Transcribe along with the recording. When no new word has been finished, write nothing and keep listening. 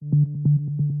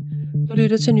Du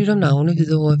lytter til Nyt Om Navne,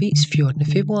 Hvidovre Avis, 14.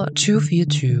 februar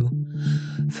 2024.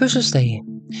 Fødselsdage.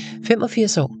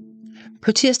 85 år.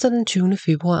 På tirsdag den 20.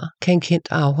 februar kan en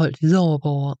kendt og afholdt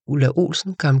Hvidovreborger, Ulla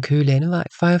Olsen, Gammel Køge Landevej,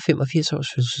 fejre 85 års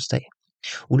fødselsdag.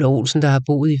 Ulla Olsen, der har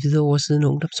boet i Hvidovre siden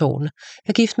ungdomsårene,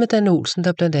 er gift med Dan Olsen,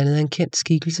 der blandt andet er en kendt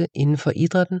skikkelse inden for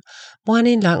idrætten, hvor han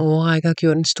i en lang årrække har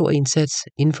gjort en stor indsats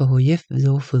inden for HF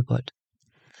Hvidovre fodbold.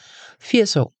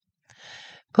 80 år.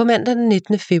 På mandag den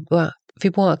 19. februar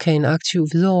kan en aktiv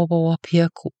Hvidovreborger, Per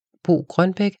Bo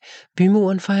Grønbæk,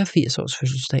 bymuren, fejre 80 års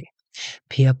fødselsdag.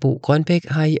 Per Bo Grønbæk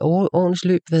har i årenes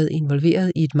løb været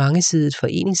involveret i et mangesidigt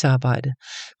foreningsarbejde,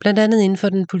 blandt andet inden for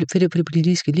det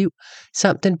politiske liv,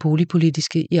 samt den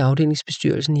boligpolitiske i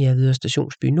afdelingsbestyrelsen i Hvidovre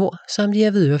Stationsby Nord, samt i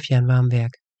Hvidovre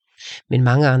Fjernvarmeværk. Men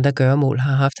mange andre gøremål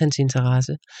har haft hans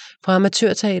interesse, fra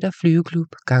amatørteater, flyveklub,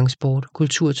 gangsport,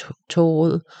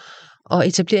 kulturtorvet og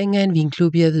etableringen af en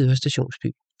vinklub i Hvidovre Stationsby.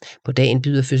 På dagen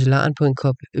byder fødselaren på en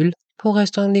kop øl på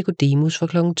restaurant Nicodemus fra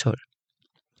kl. 12.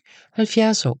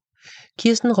 70 år.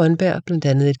 Kirsten Rønberg, blandt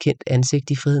andet et kendt ansigt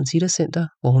i Fredens Idrætscenter,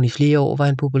 hvor hun i flere år var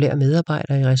en populær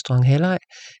medarbejder i restaurant Hallej,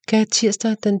 kan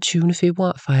tirsdag den 20.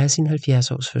 februar fejre sin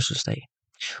 70-års fødselsdag.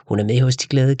 Hun er med hos de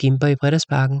glade gimper i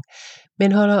Breddersparken,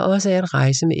 men holder også af at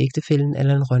rejse med ægtefællen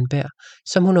Allan Rønberg,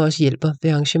 som hun også hjælper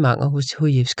ved arrangementer hos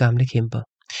HF's gamle kæmper.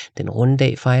 Den runde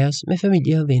dag fejres med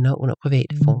familie og venner under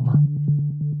private former.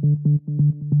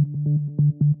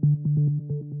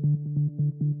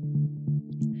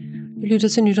 Du lytter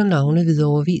til Nyt Om Navne,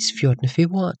 Hvidovre Avis, 14.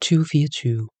 februar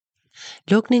 2024.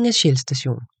 Lukning af Shell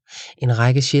station. En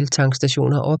række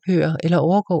Shell-tankstationer ophører eller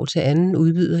overgår til anden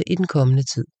udbyder i den kommende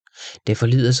tid. Det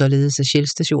forlyder således, at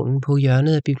Shell-stationen på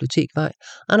hjørnet af Bibliotekvej,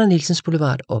 Anders Nielsens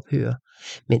Boulevard, ophører,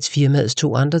 mens firmaets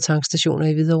 2 andre tankstationer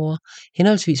i Hvidovre,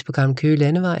 henholdsvis på Gammel Køge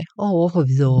Landevej og over for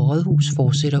Hvidovre Rådhus,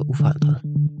 fortsætter uforandret.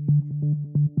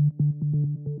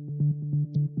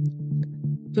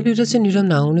 Du lytter til Nyt Om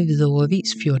Navne, Hvidovre Avis,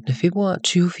 14. februar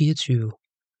 2024.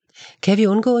 Kan vi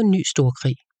undgå en ny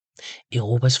storkrig?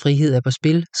 Europas frihed er på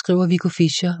spil, skriver Viggo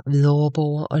Fischer,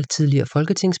 Hvidovreborger og tidligere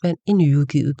folketingsmand i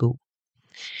nyudgivet bog.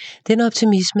 Den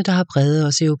optimisme, der har præget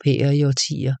os europæere i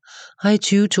årtier, har i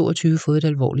 2022 fået et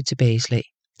alvorligt tilbageslag.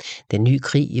 Den nye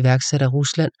krig iværksat af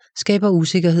Rusland skaber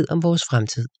usikkerhed om vores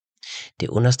fremtid. Det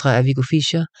understreger Viggo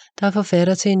Fischer, der er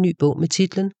forfatter til en ny bog med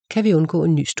titlen Kan vi undgå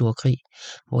en ny storkrig,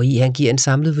 hvori han giver en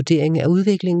samlet vurdering af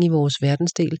udviklingen i vores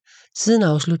verdensdel siden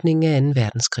afslutningen af 2.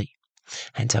 verdenskrig.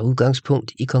 Han tager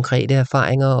udgangspunkt i konkrete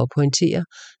erfaringer og pointerer,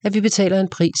 at vi betaler en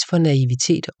pris for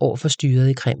naivitet over for styret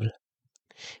i Kreml.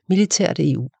 Militært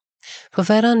EU.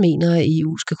 Forfatteren mener, at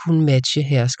EU skal kunne matche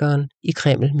herskeren i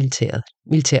Kreml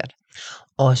militært,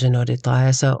 også når det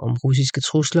drejer sig om russiske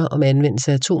trusler om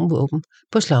anvendelse af atomvåben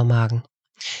på slagmarken.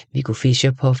 Viggo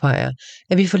Fischer påpeger,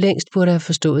 at vi for længst burde have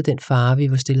forstået den fare,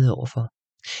 vi var stillet overfor.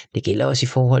 Det gælder også i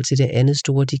forhold til det andet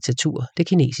store diktatur, det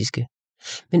kinesiske.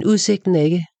 Men udsigten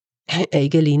er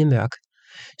ikke alene mørk.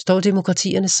 Står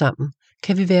demokratierne sammen,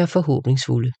 kan vi være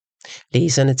forhåbningsfulde.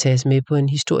 Læserne tages med på en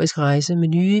historisk rejse med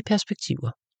nye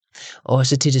perspektiver.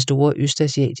 Også til det store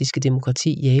østasiatiske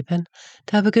demokrati Japan,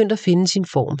 der har begyndt at finde sin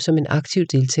form som en aktiv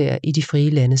deltager i de frie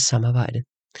landes samarbejde.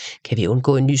 Kan vi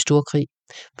undgå en ny storkrig?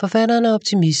 Forfatteren er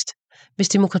optimist, hvis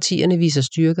demokratierne viser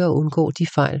styrke og undgår de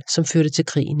fejl, som førte til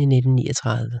krigen i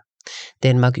 1939.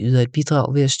 Danmark yder et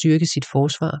bidrag ved at styrke sit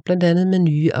forsvar, blandt andet med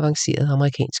nye avancerede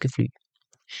amerikanske fly.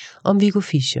 Om Viggo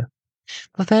Fischer.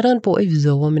 Forfatteren bor i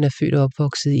Hvidovre, men er født og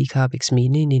opvokset i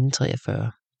Karrebæksminde i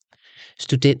 1943.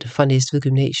 Student fra Næstved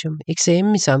Gymnasium,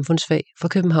 eksamen i samfundsfag fra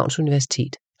Københavns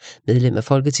Universitet. Medlem af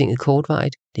Folketinget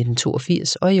kortvarigt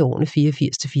 1982 og i årene 84-94.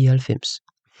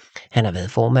 Han har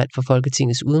været formand for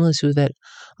Folketingets udenrigsudvalg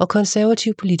og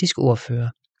konservativ politisk ordfører.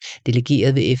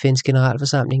 Delegeret ved FN's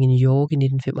generalforsamling i New York i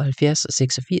 1975 og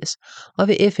 86 og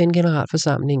ved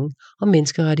FN-generalforsamlingen om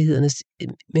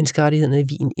menneskerettighederne i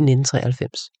Wien i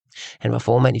 1993. Han var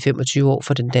formand i 25 år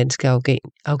for den danske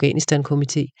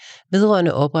Afghanistan-komité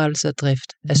vedrørende oprettelse og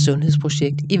drift af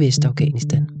sundhedsprojekt i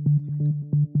Vestafghanistan.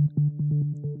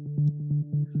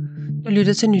 Du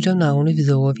lytter til Nyt Om Navne,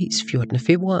 Hvidovre Avis, 14.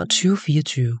 februar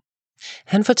 2024.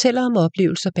 Han fortæller om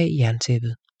oplevelser bag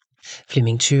jerntæppet.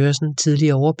 Flemming Thøgersen,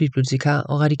 tidligere overbibliotekar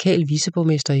og radikal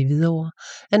viceborgmester i Hvidovre,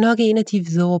 er nok en af de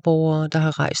Hvidovreborgere, der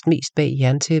har rejst mest bag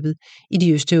jerntæppet i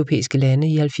de østeuropæiske lande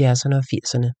i 70'erne og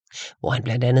 80'erne, hvor han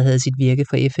blandt andet havde sit virke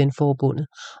for FN-forbundet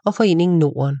og Foreningen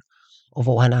Norden, og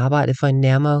hvor han arbejdede for en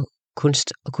nærmere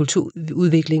kunst- og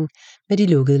kulturudvikling med de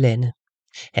lukkede lande.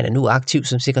 Han er nu aktiv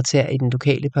som sekretær i den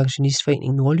lokale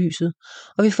pensionistforening Nordlyset,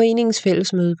 og ved foreningens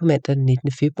fællesmøde på mandag den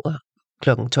 19. februar kl.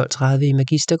 12.30 i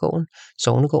Magistergården,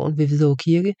 Sognegården ved Hvidovre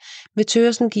Kirke, vil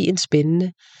Thøgersen give en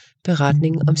spændende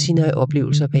beretning om sine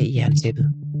oplevelser bag jerntæppet.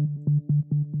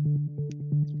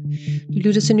 Du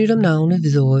lytter til Nyt Om Navne,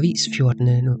 Hvidovre Avis, 14.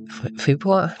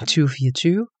 februar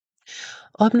 2024.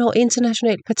 Opnår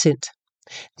internationalt patent.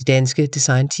 Det danske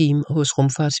designteam hos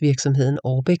rumfartsvirksomheden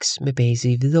Orbex med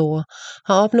base i Hvidovre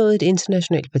har opnået et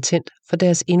internationalt patent for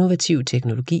deres innovative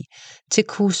teknologi til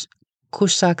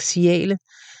koaxiale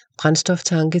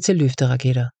brændstoftanke til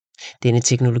løfteraketter. Denne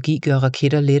teknologi gør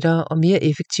raketter lettere og mere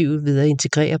effektive ved at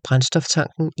integrere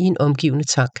brændstoftanken i en omgivende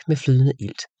tank med flydende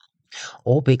ilt.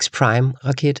 Orbex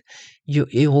Prime-raket,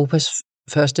 Europas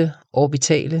første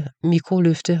orbitale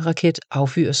mikroløfteraket,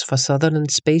 affyres fra Sutherland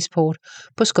Spaceport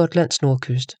på Skotlands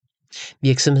nordkyst.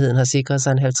 Virksomheden har sikret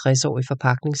sig en 50-årig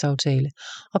forpagtningsaftale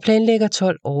og planlægger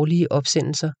 12 årlige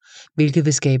opsendelser, hvilket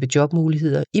vil skabe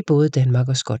jobmuligheder i både Danmark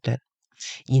og Skotland.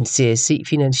 I en Serie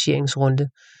C-finansieringsrunde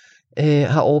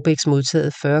har Orbex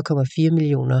modtaget 40,4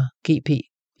 millioner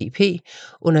GBP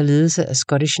under ledelse af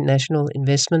Scottish National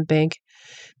Investment Bank.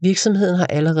 Virksomheden har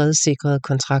allerede sikret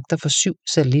kontrakter for 7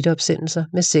 satellitopsendelser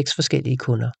med 6 forskellige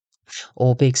kunder.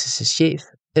 Orbex' chef,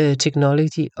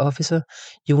 Technology Officer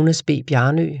Jonas B.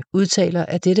 Bjarnø, udtaler,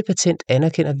 at dette patent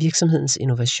anerkender virksomhedens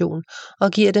innovation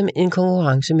og giver dem en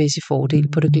konkurrencemæssig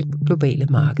fordel på det globale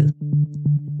marked.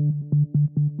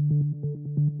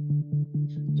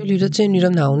 Du lytter til Nyt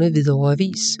Om Navne, Hvidovre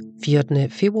Avis, 14.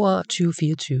 februar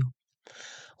 2024.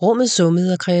 Rummet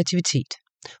summede af kreativitet.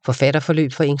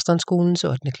 Forfatterforløb for Engstrandsskolens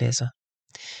 8. klasser.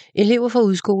 Elever fra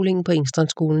udskolingen på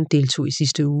Engstrandskolen deltog i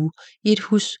sidste uge i et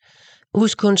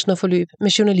huskunstnerforløb med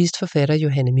journalistforfatter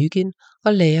Johanne Mygind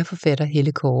og lærerforfatter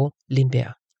Helle Kåre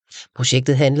Lindberg.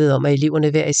 Projektet handlede om, at eleverne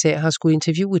hver især har skulle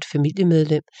interviewe et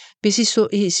familiemedlem, hvis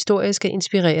historie skal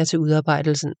inspirere til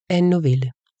udarbejdelsen af en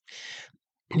novelle.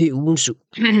 Ved ugens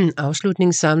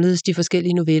afslutning samledes de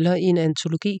forskellige noveller i en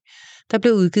antologi, der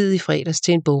blev udgivet i fredags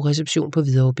til en bogreception på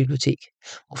Hvidovre Bibliotek,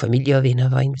 hvor familie og venner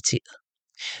var inviteret.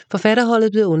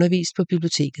 Forfatterholdet blev undervist på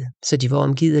biblioteket, så de var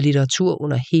omgivet af litteratur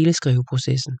under hele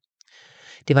skriveprocessen.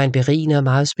 Det var en berigende og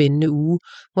meget spændende uge,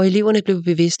 hvor eleverne blev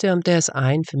bevidste om deres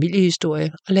egen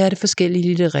familiehistorie og lærte forskellige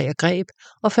litterære greb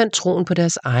og fandt troen på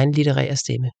deres egen litterære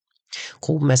stemme.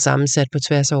 Gruppen er sammensat på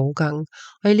tværs af årgangen,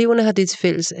 og eleverne har det til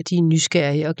fælles, at de er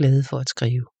nysgerrige og glade for at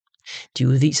skrive. De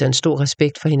udviser en stor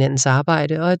respekt for hinandens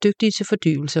arbejde og er dygtige til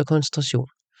fordybelse og koncentration.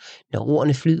 Når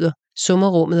ordene flyder, summer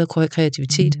rummet af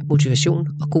kreativitet, motivation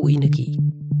og god energi.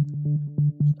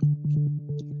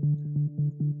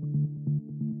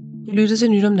 Du lytter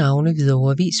til Nyt Om Navne,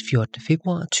 Hvidovre Avis, 14.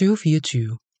 februar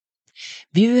 2024.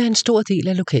 Vi vil være en stor del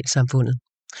af lokalsamfundet.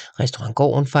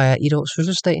 Restaurantgården fejrer 1 års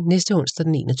fødselsdag næste onsdag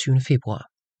den 21. februar.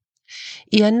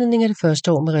 I anledning af det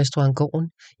første år med Restaurantgården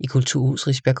i Kulturhus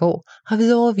Risbjerggård har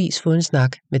Hvidovre Avis fået en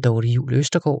snak med Dorte Juel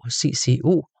Østergaard,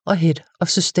 CCO og Head of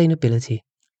Sustainability.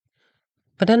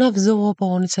 Hvordan har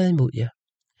Hvidovreborgerne taget imod jer?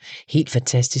 Helt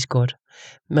fantastisk godt.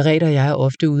 Merete og jeg er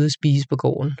ofte ude at spise på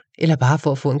gården, eller bare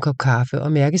for at få en kop kaffe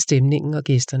og mærke stemningen og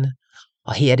gæsterne.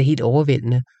 Og her er det helt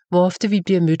overvældende, hvor ofte vi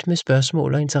bliver mødt med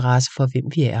spørgsmål og interesse for,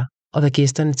 hvem vi er, og hvad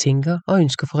gæsterne tænker og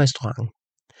ønsker for restauranten.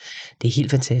 Det er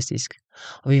helt fantastisk,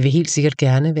 og vi vil helt sikkert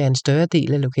gerne være en større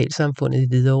del af lokalsamfundet i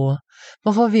Hvidovre,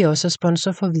 hvorfor vi også er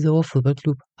sponsor for Hvidovre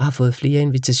Fodboldklub og har fået flere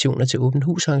invitationer til åbent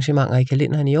hus arrangementer i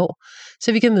kalenderen i år,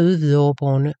 så vi kan møde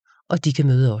Hvidovreborgerne, og de kan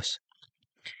møde os.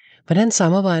 Hvordan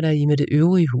samarbejder I med det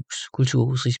øvrige hus,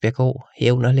 Kulturhus Risbjerggård?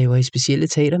 Herunder laver I specielle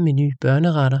teatermenu,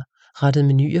 børneretter, rettede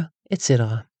menuer, etc.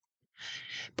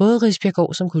 Både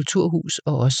Risbjerggård som kulturhus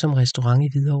og os som restaurant i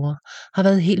Hvidovre har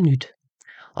været helt nyt,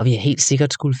 og vi har helt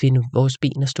sikkert skulle finde vores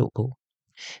ben at stå på.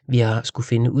 Vi har skulle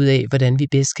finde ud af, hvordan vi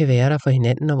bedst kan være der for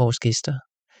hinanden og vores gæster.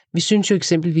 Vi synes jo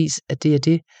eksempelvis, at det er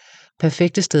det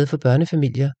perfekte sted for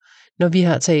børnefamilier, når vi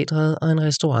har teatret og en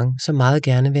restaurant, som meget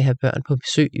gerne vil have børn på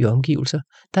besøg i omgivelser,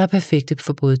 der er perfekte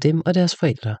for både dem og deres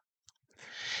forældre.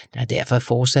 Der er derfor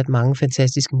fortsat mange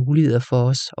fantastiske muligheder for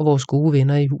os og vores gode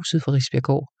venner i huset for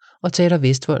Risbjerggård og Teater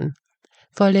Vestvolden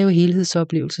for at lave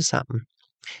helhedsoplevelser sammen.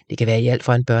 Det kan være i alt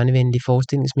fra en børnevenlig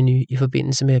forestillingsmenu i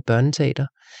forbindelse med børneteater,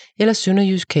 eller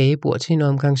sønderjysk kagebord til en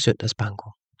omgang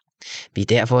søndagsbanko. Vi er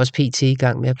derfor også pt. I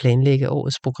gang med at planlægge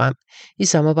årets program i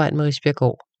samarbejde med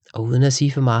Risbjerggård, og uden at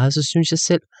sige for meget, så synes jeg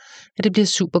selv, at det bliver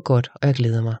super godt, og jeg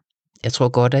glæder mig. Jeg tror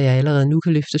godt, at jeg allerede nu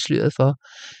kan løfte sløret for,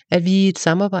 at vi i et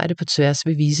samarbejde på tværs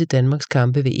vil vise Danmarks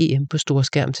kampe ved EM på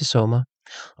storskærm til sommer,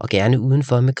 og gerne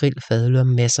udenfor med grill, fadøl og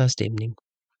masser af stemning.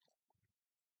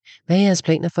 Hvad er jeres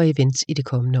planer for events i det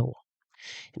kommende år?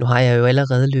 Nu har jeg jo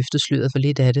allerede løftet sløret for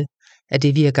lidt af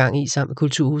det vi er gang i sammen med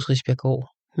Kulturhus Risbjerggård,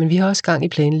 men vi har også gang i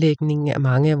planlægningen af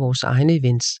mange af vores egne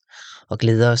events, og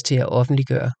glæder os til at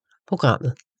offentliggøre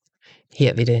programmet.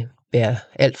 Her vil det bærer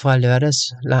alt fra lørdags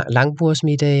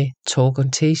langbordsmiddage, talk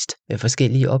and taste med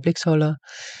forskellige oplægsholdere,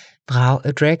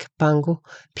 drag bango,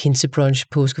 pinsebrunch,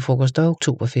 påskefrokost og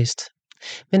oktoberfest.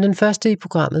 Men den første i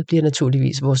programmet bliver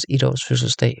naturligvis vores 1-års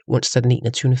fødselsdag, onsdag den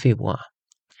 21. februar.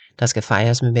 Der skal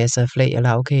fejres med masser af flag og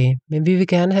lagkage, men vi vil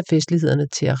gerne have festlighederne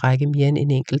til at række mere end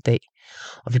en enkelt dag,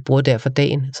 og vi bruger derfor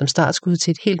dagen som startskud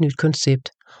til et helt nyt koncept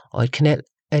og et knald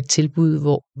af et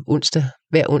tilbud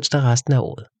hver onsdag resten af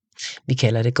året. Vi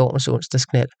kalder det gårdens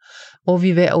onsdagsknald, hvor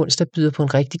vi hver onsdag byder på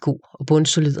en rigtig god og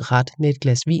bundsolid ret med et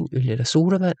glas vin, øl eller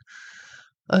sodavand,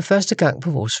 og første gang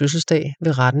på vores fødselsdag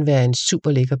vil retten være en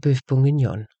super lækker bøf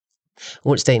bourguignon.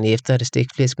 Onsdagen efter er det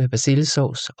stegt flæsk med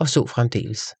persillesovs og så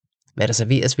fremdeles. Hvad der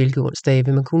serveres hvilke onsdage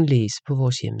vil man kunne læse på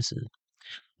vores hjemmeside.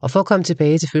 Og for at komme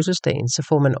tilbage til fødselsdagen, så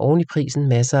får man oven i prisen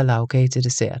masser af lagkage til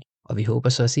dessert, og vi håber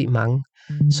så at se mange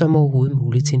som overhovedet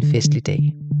muligt til en festlig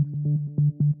dag.